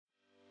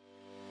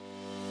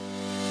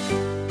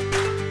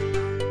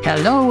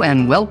Hello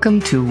and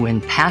welcome to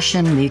When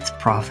Passion Meets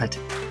Profit.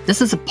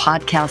 This is a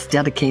podcast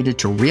dedicated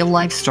to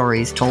real-life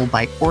stories told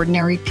by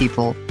ordinary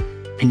people.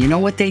 And you know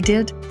what they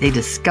did? They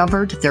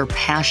discovered their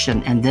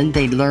passion, and then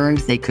they learned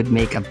they could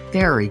make a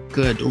very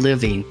good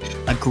living,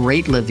 a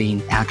great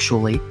living,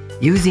 actually,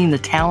 using the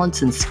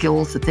talents and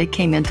skills that they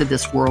came into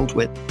this world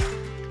with.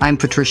 I'm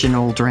Patricia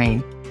Noel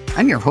Drain.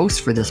 I'm your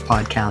host for this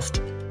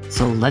podcast.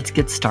 So let's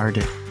get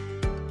started.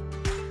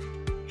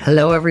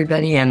 Hello,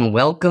 everybody, and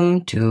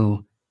welcome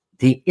to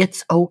the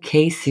It's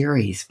Okay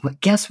series.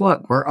 But guess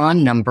what? We're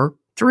on number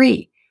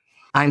 3.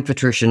 I'm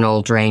Patricia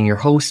Noel Drain, your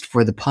host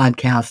for the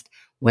podcast,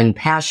 When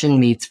Passion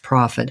Meets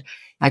Profit.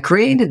 I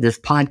created this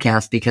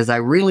podcast because I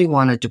really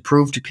wanted to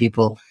prove to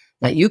people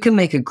that you can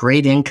make a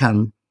great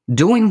income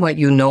doing what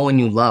you know and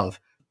you love.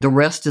 The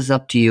rest is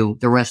up to you.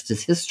 The rest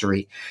is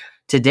history.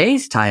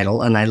 Today's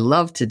title, and I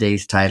love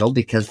today's title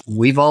because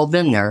we've all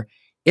been there,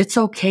 it's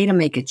okay to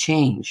make a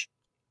change,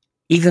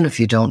 even if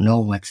you don't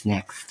know what's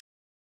next.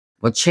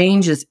 Well,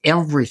 change is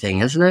everything,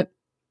 isn't it?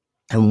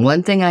 And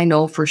one thing I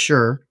know for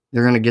sure,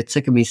 you're going to get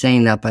sick of me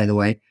saying that, by the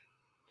way,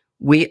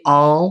 we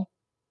all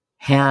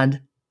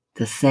had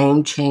the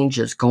same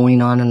changes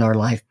going on in our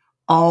life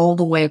all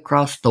the way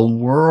across the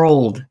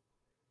world.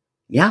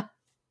 Yeah,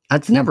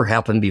 that's never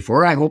happened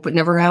before. I hope it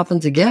never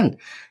happens again.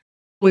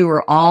 We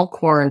were all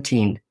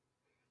quarantined.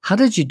 How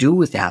did you do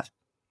with that?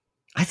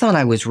 I thought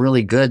I was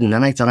really good, and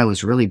then I thought I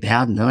was really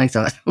bad, and then I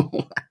thought,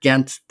 I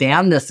can't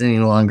stand this any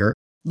longer.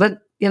 But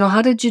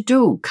how did you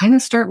do? Kind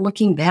of start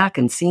looking back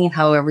and seeing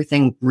how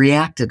everything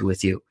reacted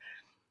with you.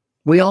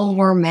 We all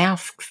wore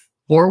masks,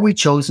 or we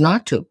chose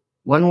not to,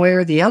 one way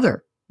or the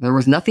other. There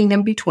was nothing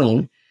in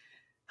between.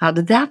 How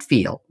did that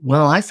feel?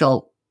 Well, I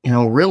felt,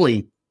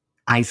 really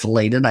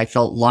isolated. I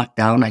felt locked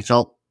down. I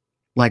felt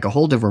like a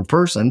whole different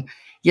person.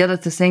 Yet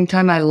at the same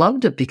time, I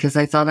loved it because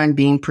I thought I'm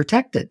being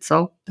protected.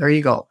 So there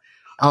you go.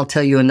 I'll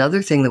tell you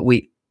another thing that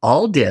we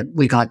all did.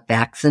 We got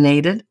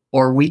vaccinated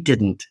or we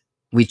didn't.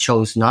 We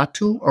chose not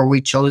to, or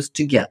we chose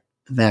to get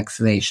the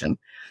vaccination.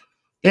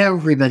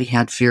 Everybody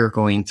had fear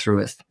going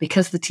through us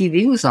because the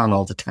TV was on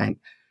all the time.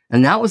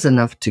 And that was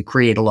enough to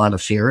create a lot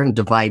of fear and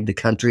divide the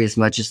country as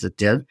much as it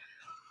did.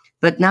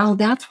 But now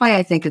that's why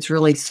I think it's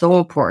really so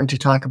important to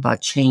talk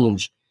about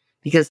change.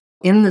 Because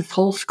in this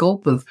whole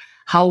scope of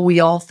how we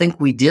all think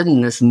we did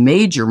in this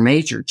major,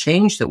 major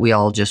change that we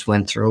all just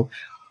went through,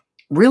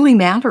 really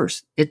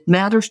matters. It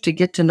matters to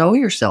get to know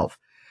yourself.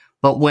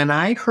 But when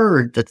I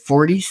heard that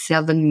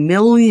 47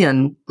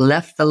 million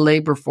left the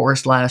labor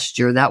force last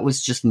year, that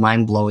was just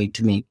mind-blowing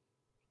to me.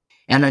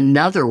 And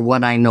another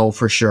one I know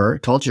for sure,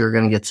 told you you're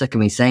going to get sick of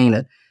me saying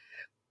it,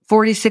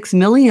 46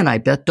 million, I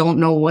bet, don't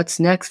know what's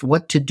next,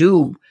 what to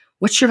do.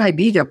 What should I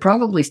be? They're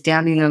probably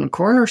standing in a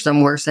corner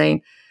somewhere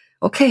saying,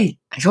 okay,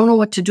 I don't know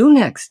what to do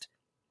next.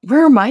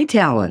 Where are my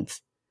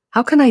talents?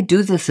 How can I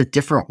do this a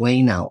different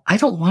way now? I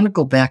don't want to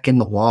go back in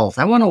the walls.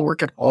 I want to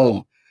work at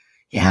home.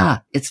 Yeah,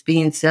 it's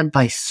being said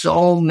by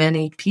so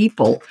many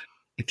people.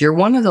 If you're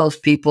one of those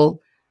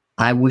people,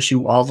 I wish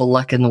you all the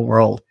luck in the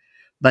world.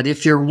 But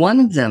if you're one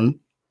of them,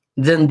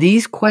 then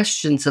these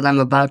questions that I'm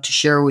about to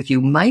share with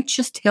you might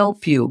just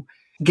help you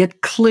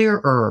get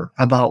clearer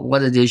about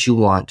what it is you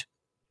want.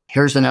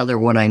 Here's another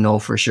one I know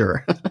for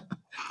sure.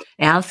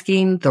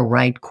 Asking the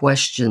right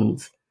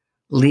questions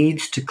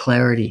leads to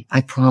clarity.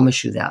 I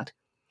promise you that.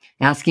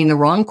 Asking the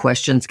wrong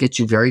questions gets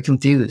you very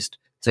confused.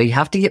 So you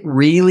have to get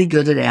really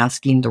good at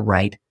asking the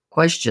right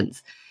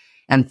questions.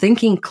 And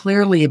thinking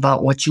clearly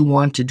about what you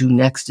want to do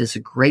next is a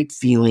great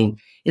feeling.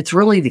 It's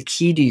really the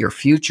key to your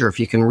future if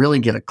you can really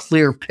get a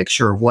clear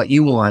picture of what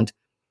you want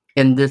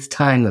in this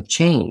time of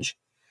change.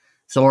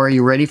 So are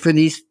you ready for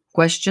these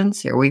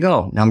questions? Here we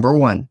go. Number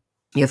 1,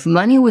 if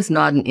money was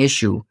not an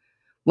issue,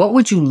 what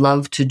would you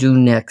love to do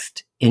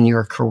next in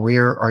your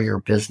career or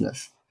your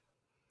business?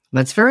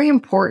 That's very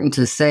important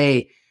to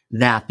say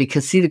that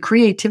because, see, the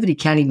creativity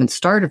can't even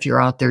start if you're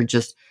out there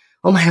just,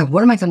 oh my God,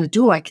 what am I going to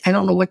do? I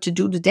don't know what to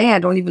do today. I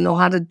don't even know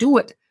how to do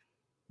it.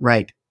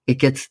 Right. It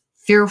gets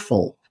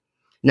fearful.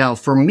 Now,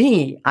 for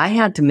me, I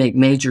had to make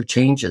major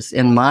changes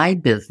in my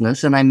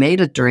business, and I made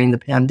it during the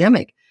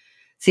pandemic.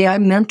 See, I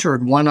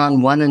mentored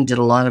one-on-one and did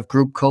a lot of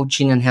group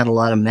coaching and had a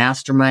lot of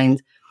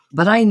masterminds,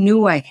 but I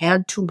knew I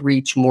had to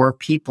reach more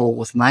people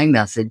with my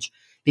message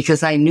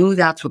because I knew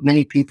that's what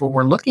many people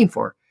were looking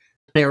for.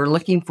 They were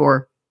looking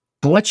for,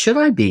 what should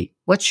I be?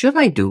 What should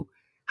I do?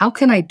 How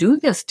can I do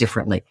this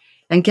differently?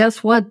 And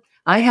guess what?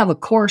 I have a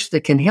course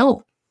that can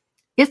help.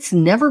 It's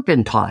never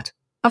been taught.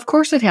 Of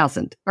course it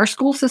hasn't. Our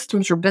school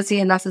systems are busy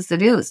enough as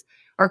it is.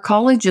 Our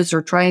colleges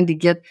are trying to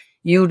get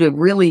you to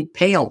really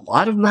pay a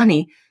lot of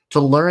money to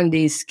learn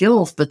these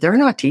skills, but they're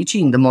not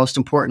teaching the most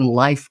important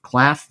life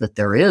class that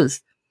there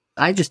is.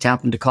 I just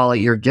happen to call it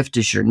Your Gift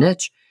is Your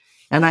Niche.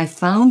 And I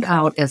found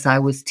out as I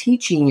was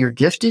teaching Your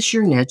Gift is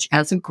Your Niche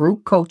as a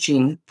group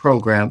coaching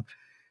program,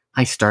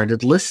 I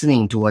started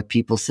listening to what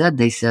people said.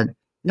 They said,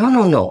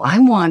 no, I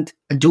want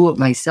a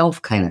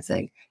do-it-myself kind of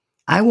thing.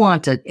 I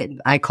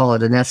call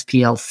it an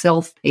SPL,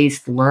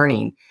 self-paced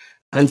learning.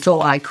 And so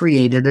I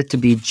created it to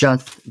be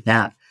just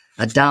that.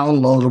 a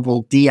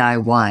downloadable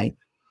DIY.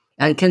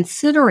 And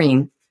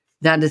considering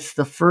that it's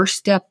the first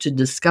step to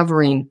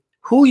discovering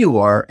who you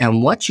are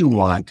and what you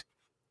want,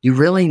 you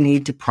really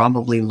need to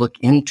probably look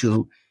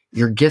into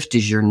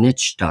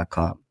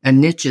yourgiftisyourniche.com.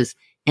 And niche is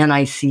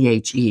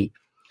Niche.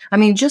 I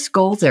mean, just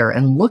go there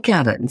and look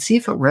at it and see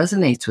if it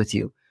resonates with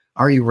you.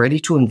 Are you ready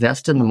to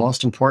invest in the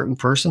most important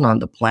person on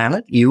the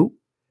planet? You?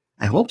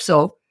 I hope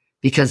so,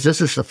 because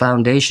this is the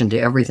foundation to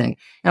everything.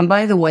 And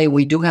by the way,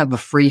 we do have a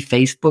free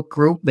Facebook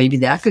group. Maybe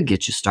that could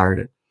get you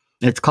started.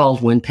 It's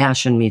called When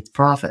Passion Meets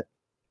Profit.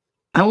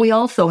 And we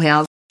also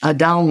have a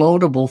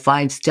downloadable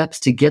 5 steps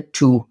to get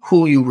to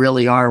who you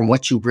really are and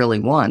what you really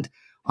want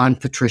on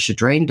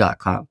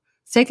patriciadrain.com.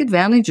 Take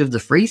advantage of the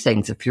free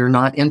things if you're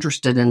not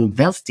interested in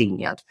investing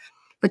yet.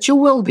 But you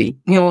will be,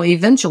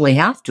 eventually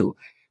have to,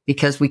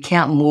 because we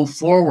can't move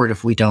forward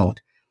if we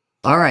don't.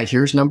 All right,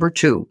 here's number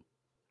 2.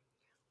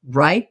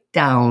 Write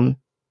down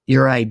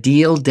your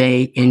ideal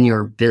day in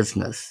your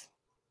business.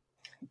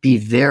 Be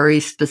very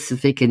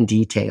specific and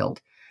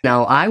detailed.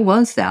 Now, I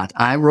was that.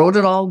 I wrote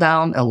it all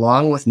down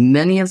along with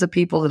many of the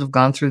people that have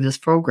gone through this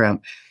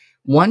program.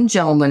 One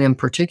gentleman in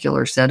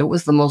particular said it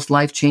was the most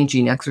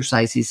life-changing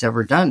exercise he's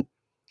ever done.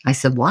 I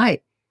said,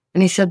 why?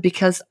 And he said,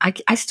 because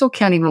I still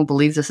can't even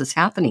believe this is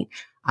happening.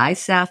 I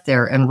sat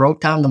there and wrote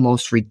down the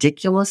most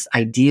ridiculous,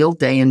 ideal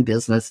day in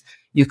business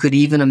you could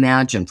even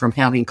imagine, from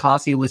having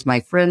coffee with my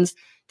friends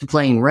to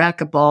playing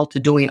racquetball to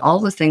doing all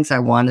the things I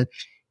wanted.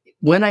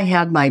 When I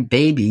had my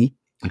baby,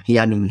 he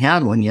hadn't even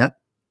had one yet,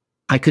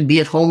 I could be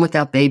at home with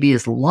that baby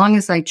as long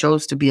as I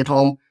chose to be at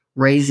home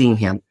raising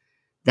him.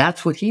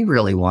 That's what he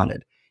really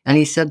wanted. And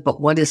he said, but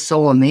what is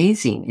so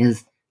amazing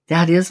is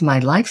that is my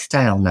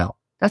lifestyle now.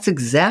 That's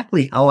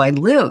exactly how I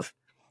live.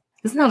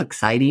 Isn't that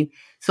exciting?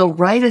 So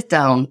write it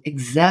down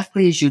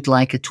exactly as you'd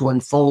like it to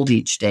unfold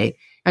each day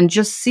and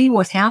just see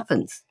what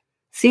happens.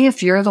 See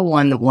if you're the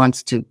one that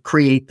wants to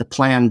create the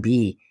plan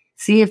B.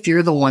 See if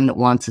you're the one that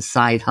wants a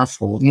side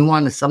hustle. You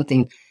want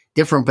something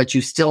different, but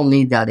you still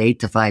need that 8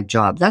 to 5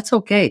 job. That's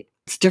okay.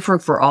 It's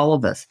different for all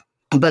of us.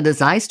 But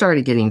as I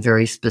started getting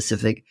very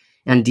specific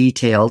and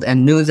detailed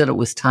and knew that it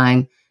was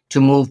time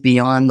to move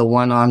beyond the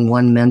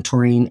one-on-one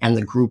mentoring and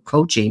the group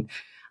coaching,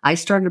 I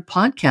started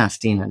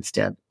podcasting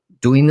instead,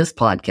 doing this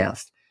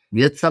podcast.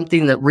 It's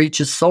something that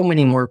reaches so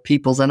many more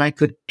people than I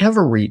could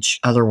ever reach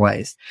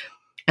otherwise.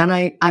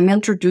 And I'm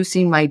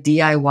introducing my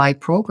DIY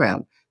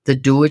program, the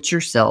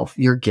Do-It-Yourself,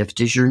 Your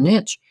Gift is Your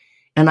Niche.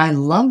 And I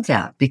love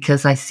that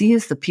because I see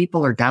as the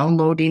people are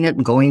downloading it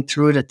and going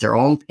through it at their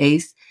own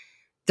pace,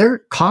 they're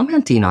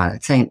commenting on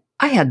it saying,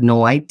 I had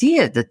no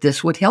idea that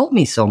this would help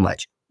me so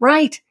much.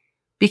 Right.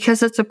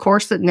 Because it's a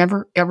course that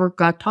never, ever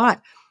got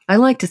taught. I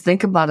like to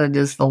think about it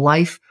as the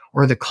life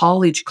or the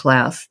college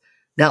class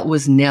that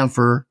was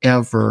never,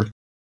 ever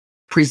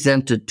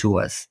presented to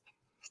us.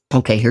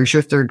 Okay, here's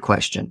your third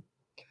question.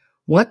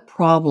 What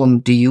problem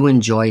do you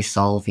enjoy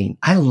solving?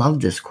 I love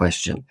this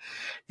question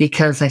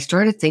because I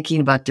started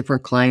thinking about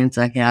different clients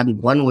I had.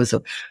 And one was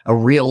a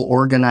real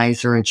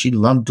organizer, and she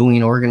loved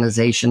doing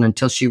organization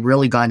until she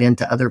really got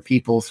into other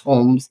people's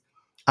homes,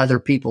 other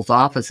people's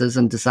offices,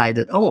 and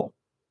decided, oh,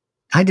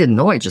 I didn't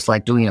know I just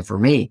liked doing it for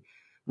me.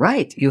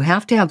 Right. You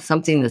have to have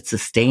something that's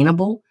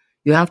sustainable.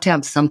 You have to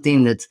have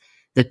something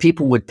that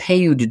people would pay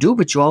you to do,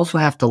 but you also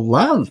have to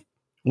love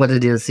what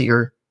it is that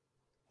you're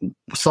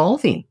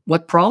solving,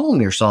 what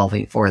problem you're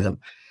solving for them.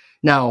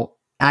 Now,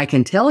 I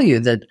can tell you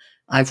that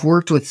I've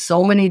worked with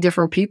so many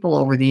different people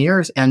over the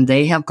years, and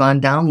they have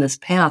gone down this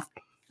path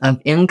of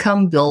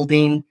income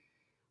building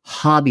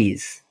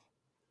hobbies,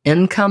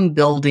 income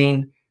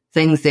building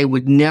things they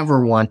would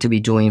never want to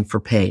be doing for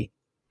pay.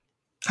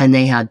 And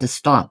they had to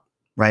stop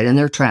right in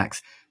their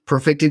tracks.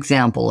 Perfect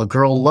example. A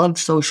girl loved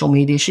social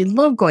media. She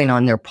loved going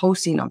on there,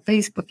 posting on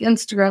Facebook,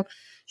 Instagram.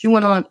 She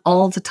went on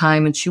all the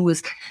time, and she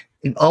was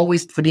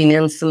always putting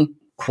in some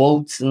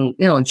quotes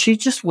and she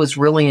just was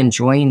really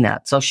enjoying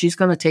that. So she's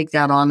going to take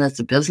that on as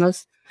a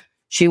business.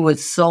 She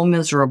was so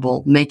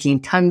miserable,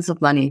 making tons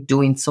of money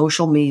doing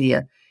social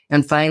media.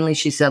 And finally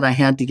she said, I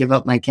had to give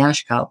up my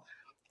cash cow.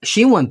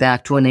 She went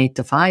back to an 8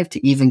 to 5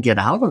 to even get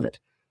out of it.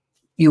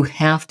 You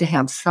have to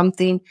have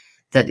something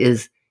that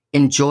is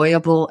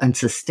enjoyable and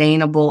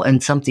sustainable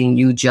and something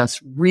you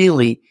just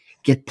really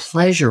get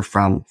pleasure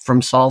from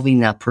solving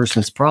that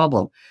person's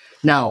problem.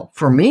 Now,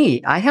 for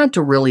me, I had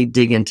to really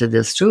dig into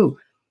this too.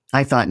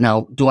 I thought,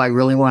 now, do I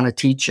really want to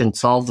teach and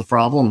solve the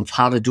problem of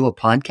how to do a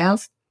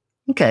podcast?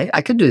 Okay,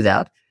 I could do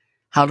that.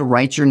 How to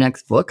write your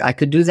next book? I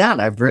could do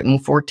that. I've written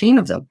 14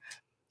 of them.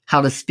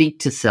 How to speak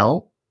to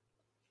sell?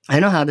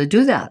 I know how to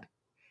do that.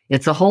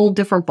 It's a whole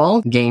different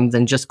ball game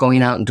than just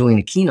going out and doing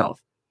a keynote.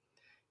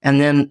 And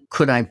then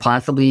could I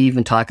possibly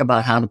even talk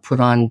about how to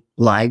put on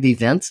live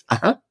events?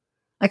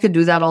 I could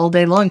do that all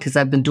day long because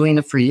I've been doing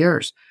it for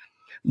years.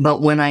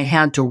 But when I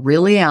had to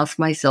really ask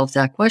myself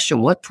that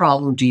question, what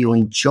problem do you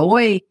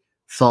enjoy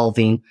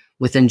solving,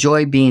 with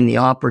enjoy being the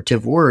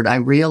operative word, I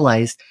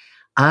realized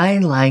I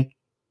like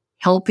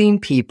helping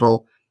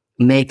people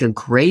make a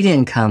great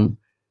income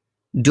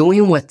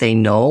doing what they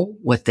know,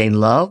 what they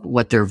love,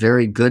 what they're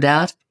very good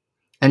at,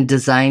 and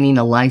designing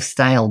a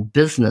lifestyle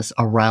business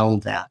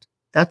around that.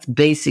 That's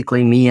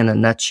basically me in a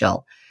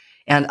nutshell.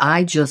 And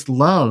I just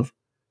love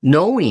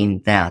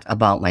knowing that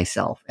about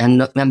myself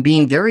and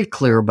being very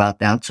clear about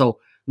that. So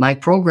my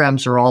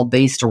programs are all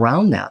based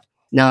around that.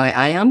 Now,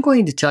 I am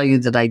going to tell you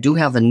that I do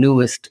have a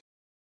newest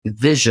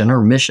vision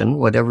or mission,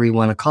 whatever you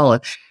want to call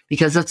it,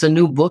 because it's a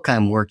new book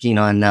I'm working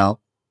on now.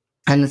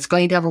 And it's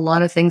going to have a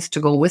lot of things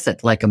to go with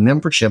it, like a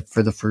membership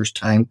for the first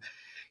time.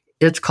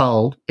 It's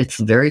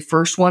the very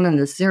first one in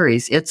the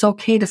series, It's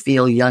Okay to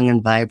Feel Young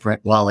and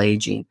Vibrant While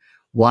Aging.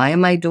 Why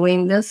am I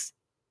doing this?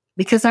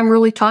 Because I'm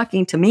really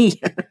talking to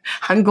me.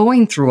 I'm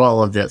going through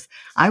all of this.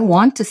 I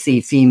want to see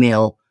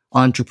female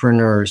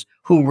entrepreneurs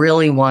who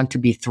really want to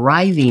be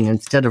thriving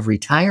instead of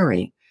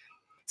retiring.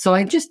 So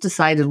I just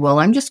decided, well,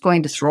 I'm just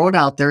going to throw it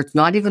out there. It's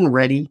not even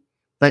ready.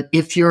 But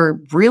if you're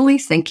really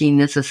thinking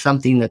this is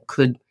something that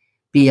could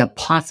be a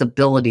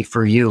possibility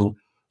for you,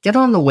 get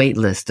on the wait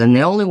list. And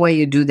the only way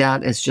you do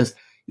that is just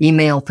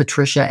email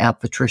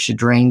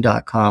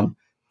patricia@patriciadrain.com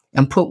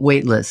and put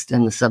waitlist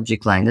in the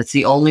subject line. It's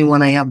the only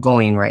one I have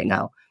going right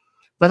now.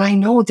 But I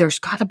know there's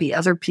got to be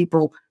other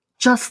people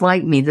just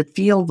like me that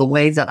feel the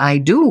way that I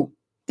do.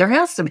 There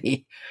has to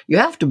be. You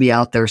have to be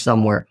out there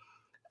somewhere.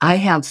 I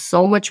have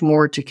so much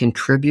more to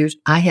contribute.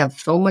 I have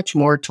so much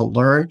more to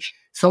learn,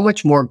 so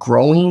much more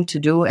growing to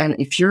do. And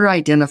if you're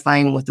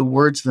identifying with the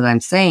words that I'm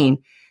saying,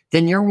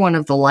 then you're one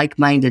of the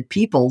like-minded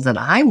people that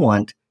I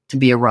want to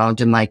be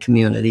around in my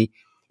community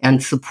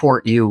and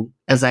support you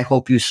as I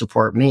hope you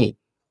support me.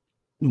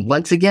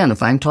 Once again,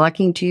 if I'm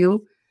talking to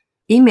you,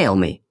 email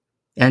me.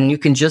 And you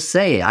can just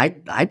say,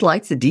 I'd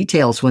like the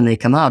details when they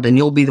come out, and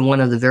you'll be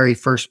one of the very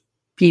first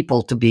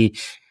people to be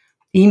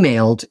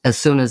emailed as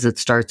soon as it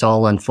starts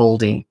all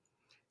unfolding.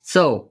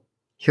 So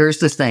here's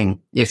the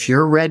thing. If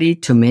you're ready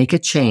to make a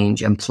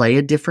change and play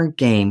a different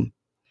game,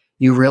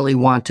 you really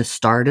want to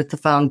start at the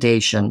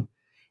foundation.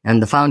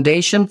 And the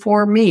foundation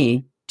for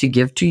me to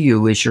give to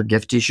you is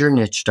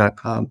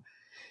yourgiftisyourniche.com.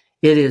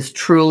 It is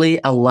truly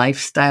a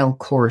lifestyle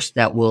course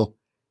that will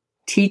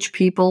teach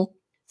people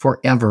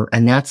forever.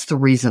 And that's the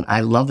reason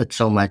I love it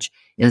so much,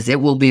 is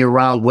it will be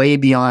around way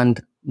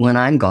beyond when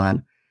I'm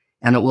gone.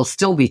 And it will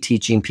still be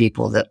teaching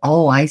people that,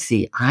 oh, I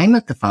see, I'm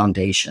at the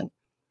foundation.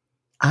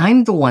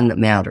 I'm the one that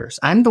matters.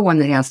 I'm the one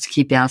that has to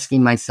keep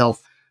asking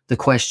myself the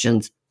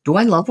questions. Do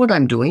I love what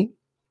I'm doing?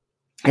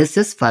 Is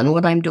this fun,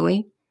 what I'm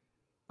doing?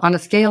 On a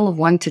scale of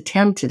 1 to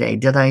 10 today,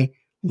 did I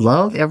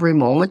love every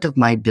moment of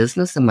my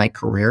business and my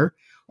career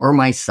or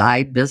my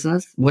side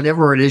business,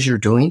 whatever it is you're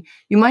doing?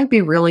 You might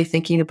be really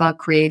thinking about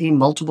creating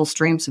multiple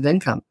streams of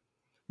income.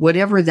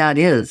 Whatever that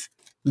is,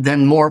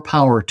 then more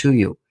power to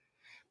you.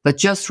 But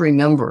just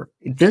remember,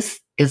 this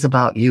is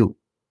about you.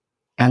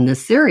 And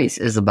this series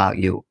is about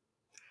you.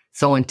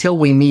 So until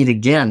we meet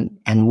again,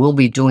 and we'll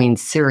be doing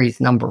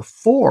series number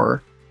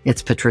 4,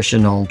 it's Patricia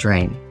Noel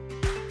Drain.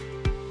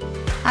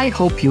 I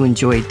hope you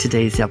enjoyed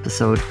today's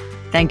episode.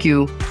 Thank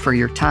you for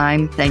your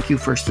time. Thank you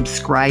for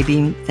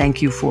subscribing.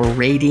 Thank you for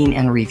rating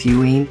and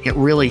reviewing. It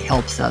really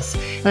helps us.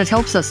 And it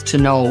helps us to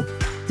know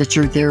that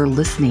you're there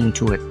listening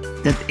to it,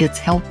 that it's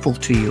helpful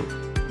to you.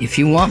 If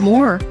you want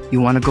more,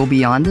 you want to go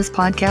beyond this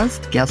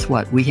podcast, guess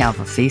what? We have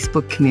a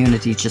Facebook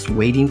community just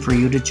waiting for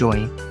you to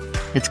join.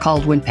 It's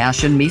called When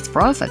Passion Meets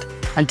Profit.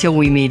 Until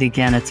we meet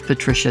again, it's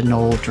Patricia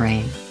Noel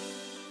Drain.